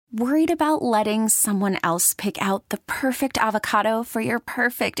Worried about letting someone else pick out the perfect avocado for your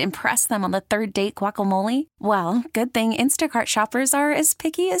perfect impress them on the third date guacamole? Well, good thing Instacart shoppers are as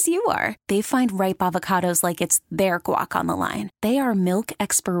picky as you are. They find ripe avocados like it's their guac on the line. They are milk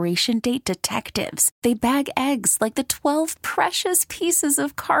expiration date detectives. They bag eggs like the 12 precious pieces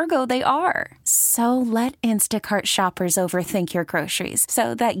of cargo they are. So let Instacart shoppers overthink your groceries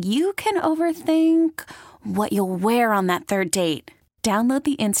so that you can overthink what you'll wear on that third date. Download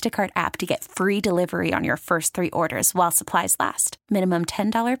the Instacart app to get free delivery on your first 3 orders while supplies last. Minimum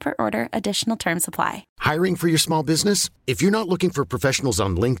 $10 per order. Additional terms apply. Hiring for your small business? If you're not looking for professionals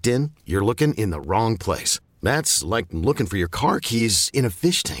on LinkedIn, you're looking in the wrong place. That's like looking for your car keys in a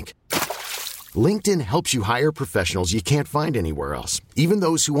fish tank. LinkedIn helps you hire professionals you can't find anywhere else, even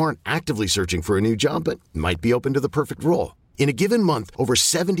those who aren't actively searching for a new job but might be open to the perfect role. In a given month, over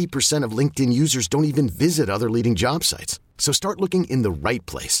 70% of LinkedIn users don't even visit other leading job sites. So start looking in the right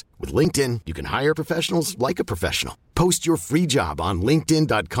place. With LinkedIn, you can hire professionals like a professional. Post your free job on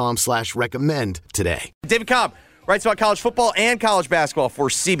linkedin.com/recommend today. David Cobb writes about college football and college basketball for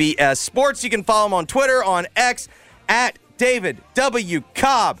CBS Sports. You can follow him on Twitter, on X, at David W.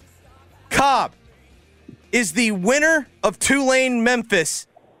 Cobb. Cobb, is the winner of Tulane-Memphis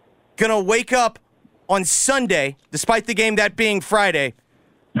going to wake up on Sunday, despite the game that being Friday,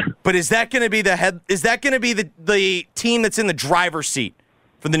 but is that going to be the team that's in the driver's seat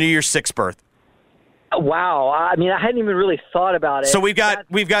for the New Year's Six berth? Wow. I mean, I hadn't even really thought about it. So we've got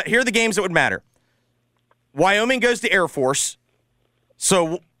here are the games that would matter. Wyoming goes to Air Force.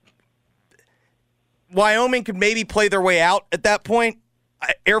 So Wyoming could maybe play their way out at that point.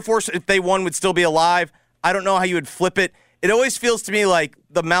 Air Force, if they won, would still be alive. I don't know how you would flip it. It always feels to me like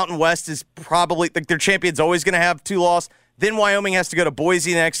the Mountain West is probably like their champion's always going to have 2 losses. Then Wyoming has to go to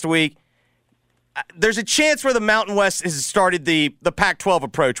Boise next week. There's a chance where the Mountain West has started the Pac-12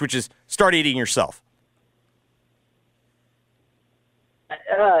 approach, which is start eating yourself.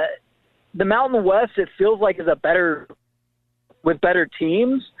 The Mountain West, it feels like, is with better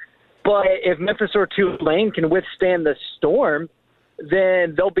teams. But if Memphis or Tulane can withstand the storm,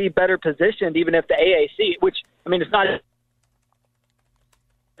 then they'll be better positioned, even if the AAC, which, I mean, it's not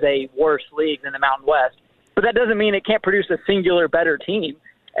a worse league than the Mountain West, but that doesn't mean it can't produce a singular better team.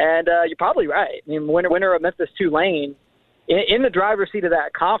 And you're probably right. I mean, winner of Memphis Tulane in the driver's seat of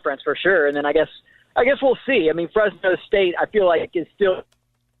that conference for sure. And then I guess we'll see. I mean, Fresno State, I feel like is still,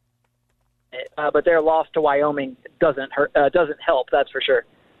 but their loss to Wyoming doesn't help. That's for sure.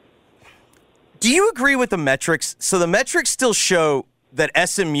 Do you agree with the metrics? So the metrics still show that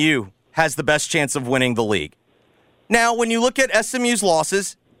SMU has the best chance of winning the league. Now, when you look at SMU's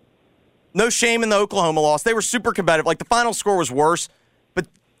losses, no shame in the Oklahoma loss. They were super competitive. Like, the final score was worse, but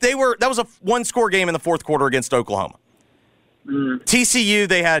that was a 1-score game in the fourth quarter against Oklahoma. TCU,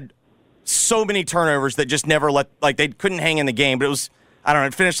 they had so many turnovers that just never they couldn't hang in the game. But it was, I don't know,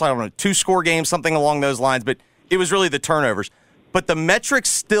 it finished like a 2-score game, something along those lines. But it was really the turnovers. But the metrics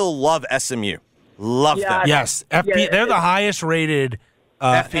still love SMU. Love them. Yes, they're the highest rated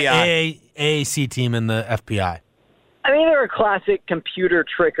AAC team in the FPI. I mean, they're a classic computer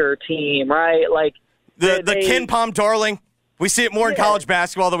tricker team, right? Like the Ken Palm darling. We see it more in college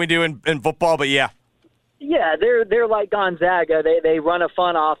basketball than we do in football, but yeah. Yeah, they're like Gonzaga. They run a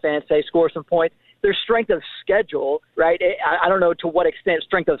fun offense. They score some points. Their strength of schedule, right? I don't know to what extent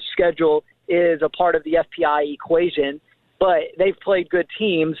strength of schedule is a part of the FPI equation, but they've played good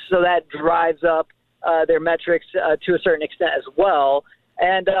teams, so that drives up their metrics to a certain extent as well.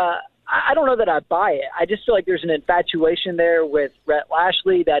 And I don't know that I buy it. I just feel like there's an infatuation there with Rhett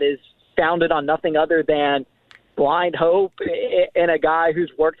Lashley that is founded on nothing other than blind hope in a guy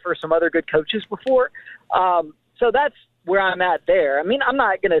who's worked for some other good coaches before. So that's where I'm at there. I mean, I'm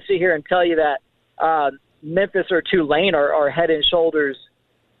not going to sit here and tell you that Memphis or Tulane are head and shoulders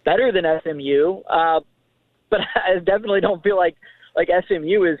better than SMU, but I definitely don't feel like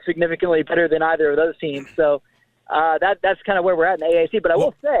SMU is significantly better than either of those teams. So that's kind of where we're at in the AAC. But I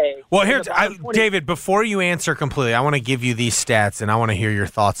will say, well, here's David. Before you answer completely, I want to give you these stats, and I want to hear your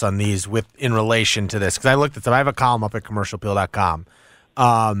thoughts on these in relation to this, because I looked at them. I have a column up at commercialappeal.com,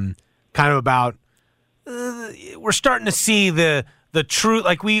 kind of about we're starting to see the true,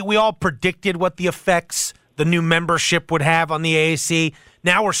 like we all predicted what the effects the new membership would have on the AAC.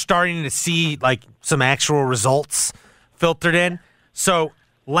 Now we're starting to see like some actual results filtered in. So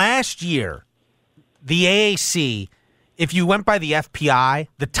last year, the AAC, if you went by the FPI,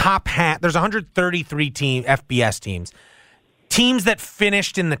 the top half, there's 133 FBS teams. Teams that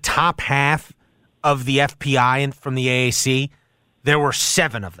finished in the top half of the FPI and from the AAC, there were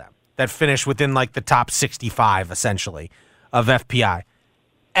 7 of them that finished within like the top 65, essentially, of FPI.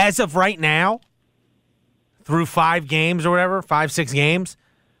 as of right now, through 5 games or whatever, 5-6 games,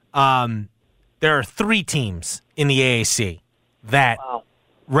 there are 3 teams in the AAC that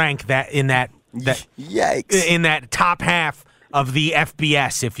rank that in that Yikes. in that top half of the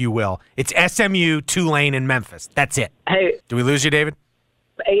FBS, if you will. It's SMU, Tulane, and Memphis. That's it. Hey, do we lose you, David?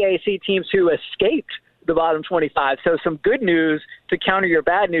 AAC teams who escaped the bottom 25. So some good news to counter your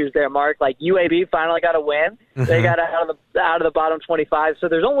bad news there, Mark. Like UAB finally got a win. Mm-hmm. They got out of the bottom 25. So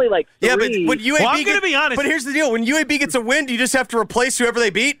there's only like 3. Yeah, but when UAB I'm going to be honest. But here's the deal. When UAB gets a win, do you just have to replace whoever they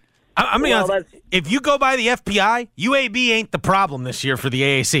beat? I'm going to be honest. If you go by the FPI, UAB ain't the problem this year for the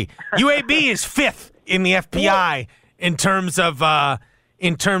AAC. UAB is 5th in the FPI in terms of their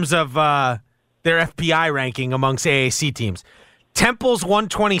FPI ranking amongst AAC teams. Temple's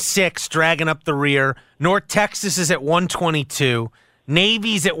 126, dragging up the rear. North Texas is at 122.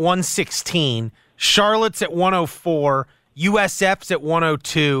 Navy's at 116. Charlotte's at 104. USF's at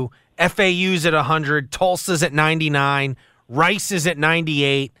 102. FAU's at 100. Tulsa's at 99. Rice is at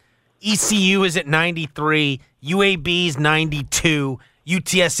 98. ECU is at 93. UAB's 92.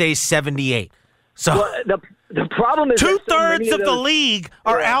 UTSA's 78. So the problem is 2/3 of the league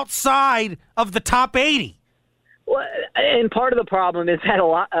are outside of the top 80. Well, and part of the problem is that a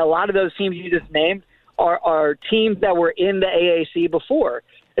lot of those teams you just named are teams that were in the AAC before.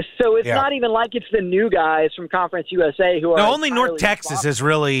 So it's not even like it's the new guys from Conference USA who are. No, only North Texas has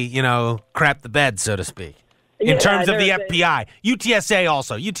really, crapped the bed, so to speak, in terms of the FPI. UTSA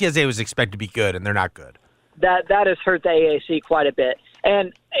also. UTSA was expected to be good, and they're not good. That has hurt the AAC quite a bit.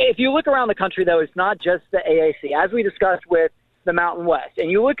 And if you look around the country, though, it's not just the AAC. As we discussed with the Mountain West, and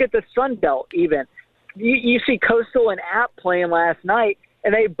you look at the Sun Belt even, you see Coastal and App playing last night,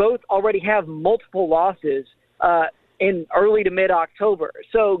 and they both already have multiple losses in early to mid-October.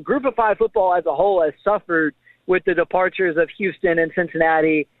 So Group of 5 football as a whole has suffered with the departures of Houston and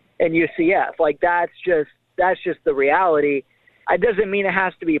Cincinnati and UCF. Like, that's just the reality. It doesn't mean it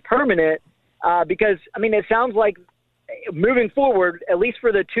has to be permanent because, it sounds like moving forward, at least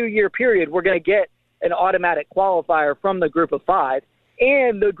for the 2-year period, we're going to get an automatic qualifier from the Group of 5.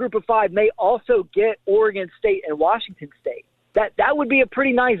 And the Group of 5 may also get Oregon State and Washington State. That would be a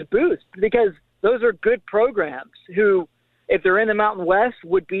pretty nice boost because those are good programs who, if they're in the Mountain West,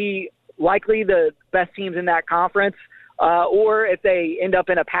 would be likely the best teams in that conference. Or if they end up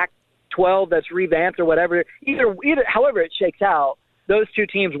in a Pac-12 that's revamped or whatever, either however it shakes out, those 2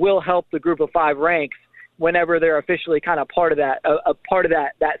 teams will help the Group of 5 ranks whenever they're officially kind of part of that, a part of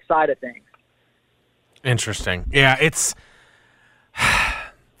that side of things. Interesting. Yeah, it's.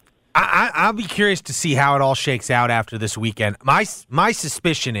 I'll be curious to see how it all shakes out after this weekend. My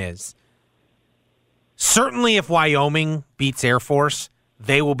suspicion is certainly if Wyoming beats Air Force,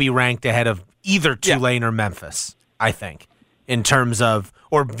 they will be ranked ahead of either Tulane or Memphis, I think, in terms of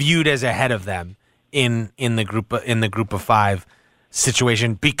or viewed as ahead of them in the group of 5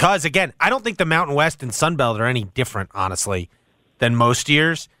 situation. Because again, I don't think the Mountain West and Sun Belt are any different, honestly, than most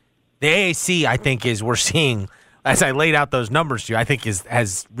years. The AAC, I think, we're seeing. As I laid out those numbers to you, I think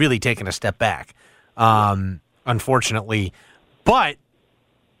has really taken a step back, unfortunately. But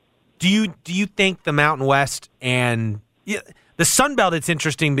do you think the Mountain West and the Sun Belt? It's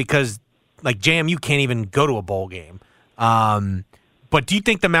interesting because like JMU can't even go to a bowl game. But do you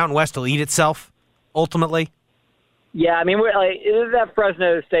think the Mountain West will eat itself ultimately? Yeah, that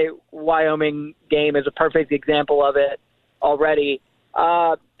Fresno State Wyoming game is a perfect example of it already,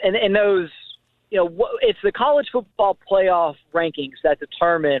 and those. It's the college football playoff rankings that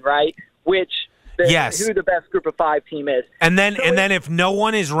determine, right, who the best Group of 5 team is. And then if no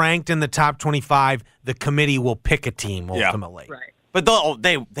one is ranked in the top 25, the committee will pick a team ultimately. Yeah. Right. But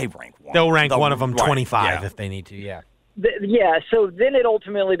they rank one. They'll rank one of them 25 if they need to, yeah. So then it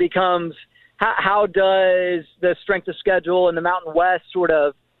ultimately becomes how does the strength of schedule in the Mountain West sort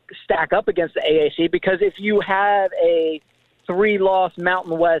of stack up against the AAC? Because if you have a 3-loss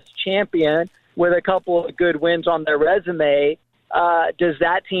Mountain West champion with a couple of good wins on their resume, does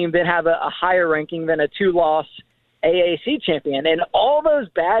that team then have a higher ranking than a 2-loss AAC champion? And all those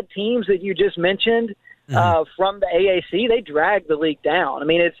bad teams that you just mentioned from the AAC, they drag the league down.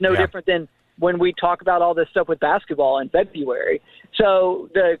 It's no different than when we talk about all this stuff with basketball in February. So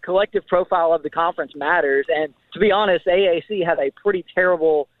the collective profile of the conference matters. And to be honest, AAC had a pretty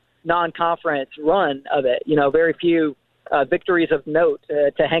terrible non-conference run of it. Very few victories of note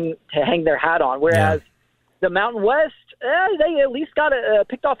to hang their hat on. Whereas the Mountain West, they at least got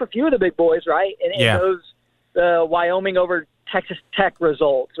picked off a few of the big boys, right? And those Wyoming over Texas Tech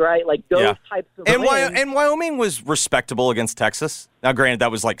results, right? Like those types of and wins. And Wyoming was respectable against Texas. Now, granted,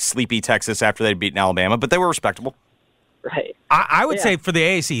 that was like sleepy Texas after they'd beaten Alabama, but they were respectable. Right. I would say for the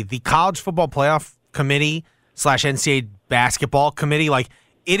AAC, the College Football Playoff Committee / NCAA Basketball Committee, like,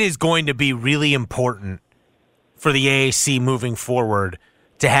 it is going to be really important for the AAC moving forward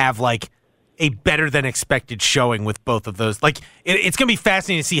to have, like, a better than expected showing with both of those. Like, it's going to be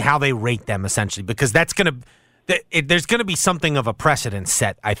fascinating to see how they rate them, essentially, because there's going to be something of a precedent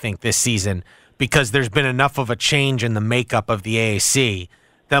set, I think, this season, because there's been enough of a change in the makeup of the AAC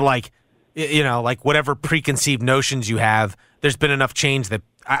that, like, you know, like, whatever preconceived notions you have, there's been enough change that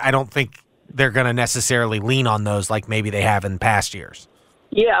I don't think they're going to necessarily lean on those like maybe they have in past years.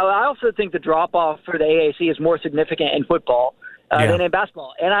 Yeah, I also think the drop-off for the AAC is more significant in football than in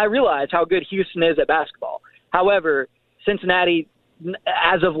basketball. And I realize how good Houston is at basketball. However, Cincinnati,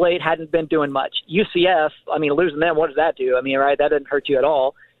 as of late, hadn't been doing much. UCF, I mean, losing them, what does that do? I mean, right, that doesn't hurt you at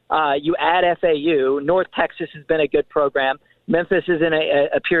all. You add FAU. North Texas has been a good program. Memphis is in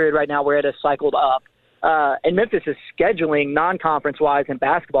a period right now where it has cycled up. And Memphis is scheduling non-conference-wise in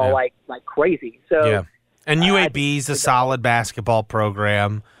basketball like crazy. So, yeah. And UAB is a solid basketball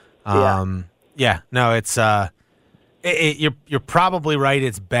program. It's you're probably right.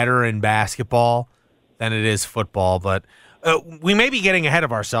 It's better in basketball than it is football, but we may be getting ahead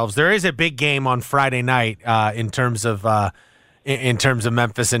of ourselves. There is a big game on Friday night in terms of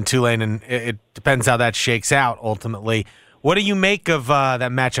Memphis and Tulane, and it depends how that shakes out ultimately. What do you make of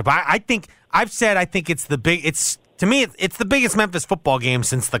that matchup? I think it's to me it's the biggest Memphis football game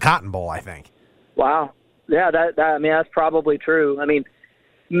since the Cotton Bowl, I think. Wow. Yeah, I mean, that's probably true. I mean,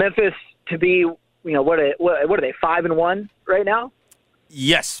 Memphis to be, what are they, 5-1 right now?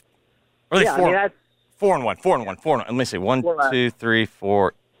 Yes. Or are they 4? I mean, that's 4-1. Let me see. 1, 2, 3,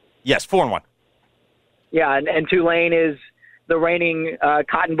 4. Yes, 4-1. Yeah, and Tulane is the reigning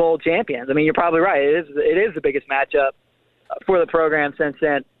Cotton Bowl champions. I mean, you're probably right. It is the biggest matchup for the program since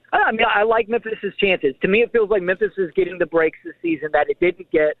then. I mean, I like Memphis's chances. To me, it feels like Memphis is getting the breaks this season that it didn't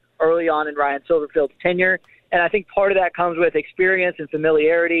get early on in Ryan Silverfield's tenure. And I think part of that comes with experience and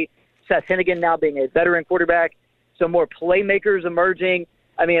familiarity. Seth Hennigan now being a veteran quarterback, some more playmakers emerging.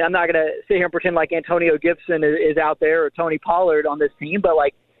 I mean, I'm not going to sit here and pretend like Antonio Gibson is out there or Tony Pollard on this team, but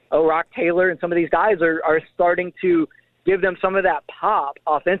like Rock Taylor and some of these guys are starting to give them some of that pop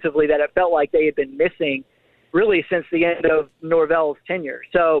offensively that it felt like they had been missing really since the end of Norvell's tenure.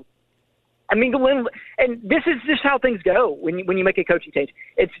 So, I mean, and this is just how things go when you make a coaching change.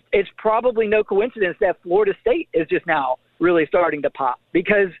 It's probably no coincidence that Florida State is just now really starting to pop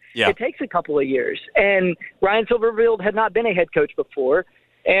because it takes a couple of years. And Ryan Silverfield had not been a head coach before.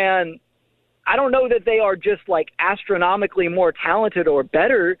 And I don't know that they are just like astronomically more talented or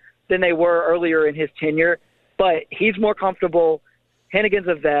better than they were earlier in his tenure, but he's more comfortable. Hennigan's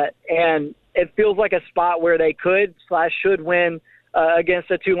a vet, and it feels like a spot where they could/should win against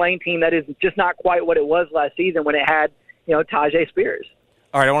a Tulane team that is just not quite what it was last season when it had, Tajay Spears.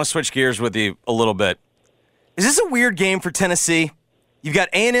 All right, I want to switch gears with you a little bit. Is this a weird game for Tennessee? You've got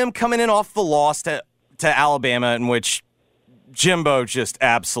A&M coming in off the loss to Alabama, in which Jimbo just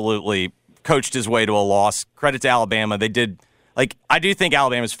absolutely coached his way to a loss. Credit to Alabama. They did, I do think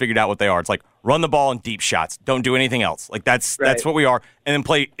Alabama's figured out what they are. It's like run the ball and deep shots. Don't do anything else. That's what we are. And then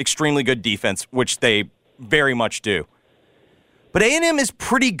play extremely good defense, which they very much do. But A&M is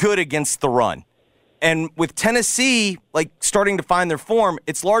pretty good against the run. And with Tennessee, starting to find their form,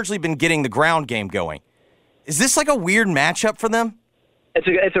 it's largely been getting the ground game going. Is this a weird matchup for them?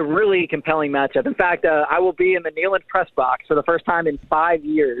 It's a really compelling matchup. In fact, I will be in the Neyland press box for the first time in 5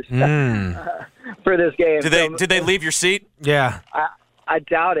 years for this game. Did they leave your seat? Yeah. I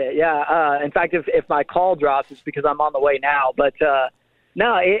doubt it, yeah. In fact, if my call drops, it's because I'm on the way now. But,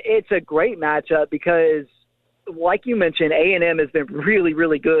 no, it's a great matchup because, like you mentioned, A&M has been really,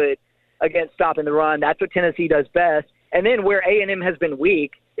 really good against stopping the run. That's what Tennessee does best. And then where A&M has been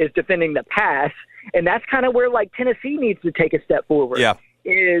weak is defending the pass. And that's kind of where, Tennessee needs to take a step forward. Yeah.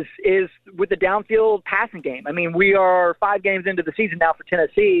 Is with the downfield passing game. I mean, we are 5 games into the season now for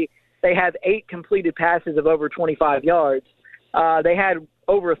Tennessee. They have 8 completed passes of over 25 yards. They had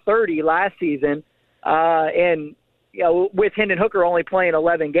over 30 last season. And, with Hendon Hooker only playing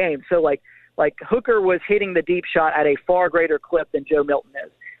 11 games. So, Hooker was hitting the deep shot at a far greater clip than Joe Milton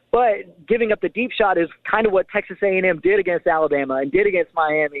is. But giving up the deep shot is kind of what Texas A&M did against Alabama and did against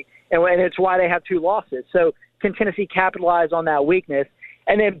Miami, and it's why they have 2 losses. So can Tennessee capitalize on that weakness?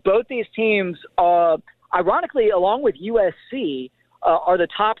 And then both these teams, ironically, along with USC, are the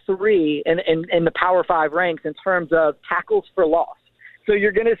top 3 in the Power 5 ranks in terms of tackles for loss. So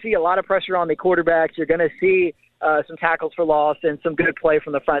you're going to see a lot of pressure on the quarterbacks. You're going to see some tackles for loss and some good play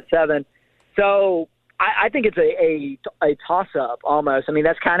from the front 7. So I think it's a toss-up almost. I mean,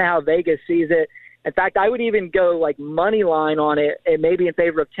 that's kind of how Vegas sees it. In fact, I would even go like money line on it and maybe in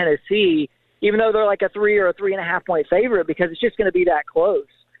favor of Tennessee, even though they're like a 3 or a 3.5 point favorite, because it's just going to be that close.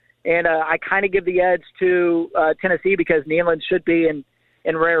 And I kind of give the edge to Tennessee because Neyland should be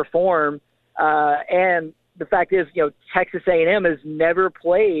in rare form. And the fact is, Texas A&M has never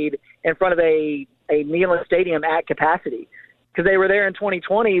played in front of a Neyland Stadium at capacity, because they were there in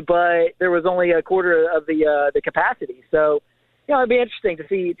 2020, but there was only a quarter of the capacity. So, it'd be interesting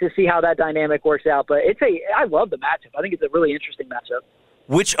to see how that dynamic works out. But I love the matchup. I think it's a really interesting matchup.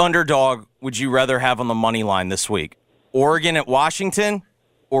 Which underdog would you rather have on the money line this week? Oregon at Washington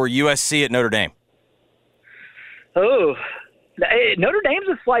or USC at Notre Dame? Oh, Notre Dame's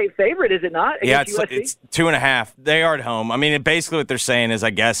a slight favorite, is it not? Yeah, it's 2.5. They are at home. I mean, basically what they're saying is, I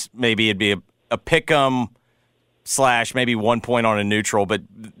guess maybe it'd be a pick-em / maybe 1 point on a neutral, but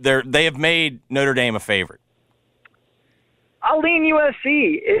they have made Notre Dame a favorite. I'll lean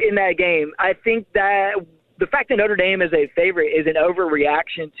USC in that game. I think that the fact that Notre Dame is a favorite is an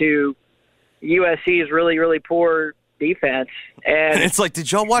overreaction to USC's really, really poor defense. And it's like,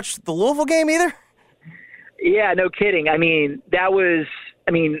 did y'all watch the Louisville game either? Yeah, no kidding.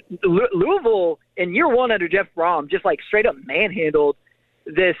 Louisville in year one under Jeff Brom just like straight up manhandled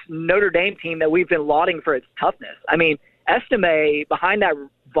this Notre Dame team that we've been lauding for its toughness. Estime, behind that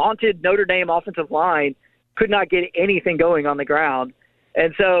vaunted Notre Dame offensive line, could not get anything going on the ground.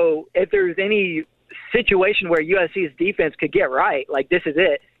 And so if there's any situation where USC's defense could get right, like this is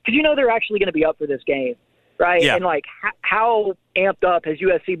it. Because they're actually going to be up for this game, right? Yeah. And how amped up has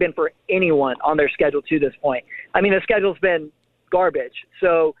USC been for anyone on their schedule to this point? The schedule's been garbage.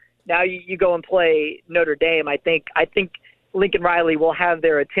 So now you go and play Notre Dame. I think Lincoln Riley will have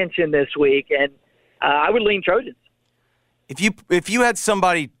their attention this week, and I would lean Trojans. If you had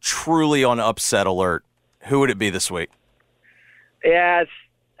somebody truly on upset alert, who would it be this week? Yeah,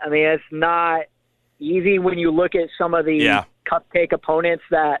 it's not easy when you look at some of the cupcake opponents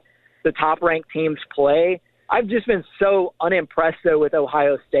that the top-ranked teams play. I've just been so unimpressed, though, with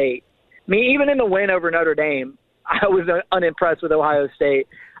Ohio State. Even in the win over Notre Dame, I was unimpressed with Ohio State.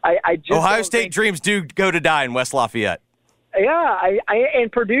 Ohio State dreams do go to die in West Lafayette. Yeah,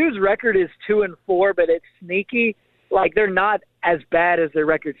 and Purdue's record is 2-4, but it's sneaky. They're not as bad as their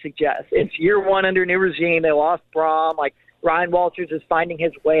record suggests. It's year one under new regime. They lost Brom. Ryan Walters is finding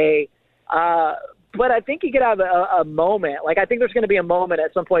his way. But I think you could have a moment. I think there's going to be a moment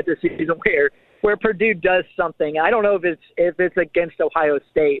at some point this season where Purdue does something. I don't know if it's against Ohio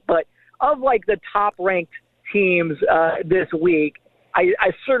State, but of the top ranked teams this week,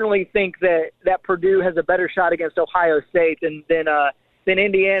 I certainly think that Purdue has a better shot against Ohio State than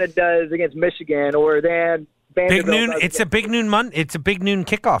Indiana does against Michigan or than Vanderbilt. Big noon. It's a big noon. It's a big noon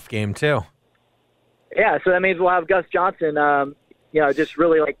kickoff game too. Yeah, so that means we'll have Gus Johnson, just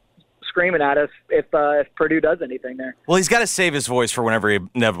really screaming at us if Purdue does anything there. Well, he's got to save his voice for whenever he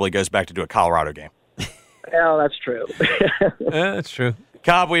inevitably goes back to do a Colorado game. Well, that's true. Yeah, that's true.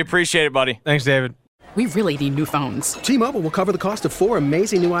 Cobb, we appreciate it, buddy. Thanks, David. We really need new phones. T-Mobile will cover the cost of 4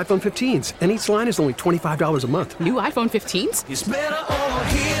 amazing new iPhone 15s, and each line is only $25 a month. New iPhone 15s? It's better over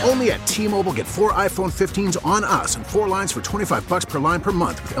here. Only at T-Mobile, get 4 iPhone 15s on us and 4 lines for $25 per line per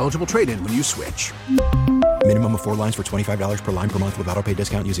month with eligible trade-in when you switch. Minimum of 4 lines for $25 per line per month with autopay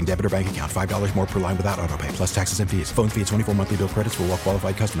discount using debit or bank account. $5 more per line without autopay, plus taxes and fees. Phone fee at 24 monthly bill credits for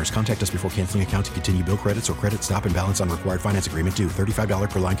well-qualified customers. Contact us before canceling account to continue bill credits or credit stop and balance on required finance agreement due. $35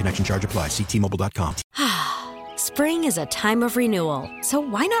 per line connection charge applies. See T-Mobile.com. Spring is a time of renewal, so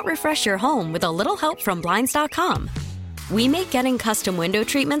why not refresh your home with a little help from Blinds.com? We make getting custom window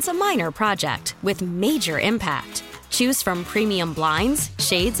treatments a minor project with major impact. Choose from premium blinds,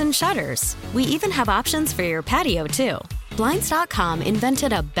 shades, and shutters. We even have options for your patio, too. Blinds.com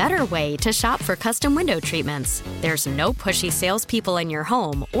invented a better way to shop for custom window treatments. There's no pushy salespeople in your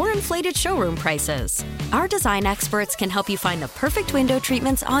home or inflated showroom prices. Our design experts can help you find the perfect window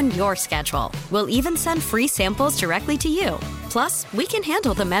treatments on your schedule. We'll even send free samples directly to you. Plus, we can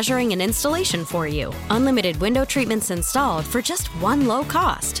handle the measuring and installation for you. Unlimited window treatments installed for just one low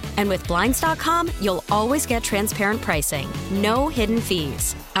cost. And with Blinds.com, you'll always get transparent pricing. No hidden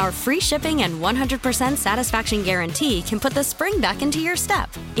fees. Our free shipping and 100% satisfaction guarantee can put the spring back into your step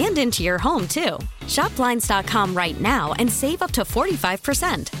and into your home, too. Shop Blinds.com right now and save up to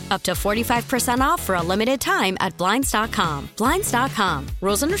 45%. Up to 45% off for a limited time at Blinds.com. Blinds.com.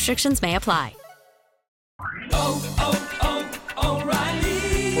 Rules and restrictions may apply.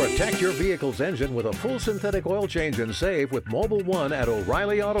 O'Reilly. For a Protect your vehicle's engine with a full synthetic oil change and save with Mobile One at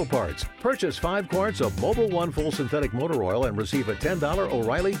O'Reilly Auto Parts. Purchase 5 quarts of Mobile One full synthetic motor oil and receive a $10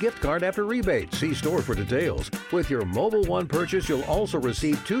 O'Reilly gift card after rebate. See store for details. With your Mobile One purchase, you'll also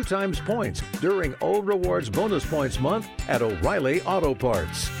receive 2 times points during O Rewards Bonus Points Month at O'Reilly Auto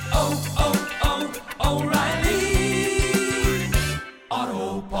Parts. O'Reilly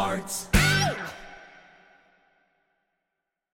Auto Parts.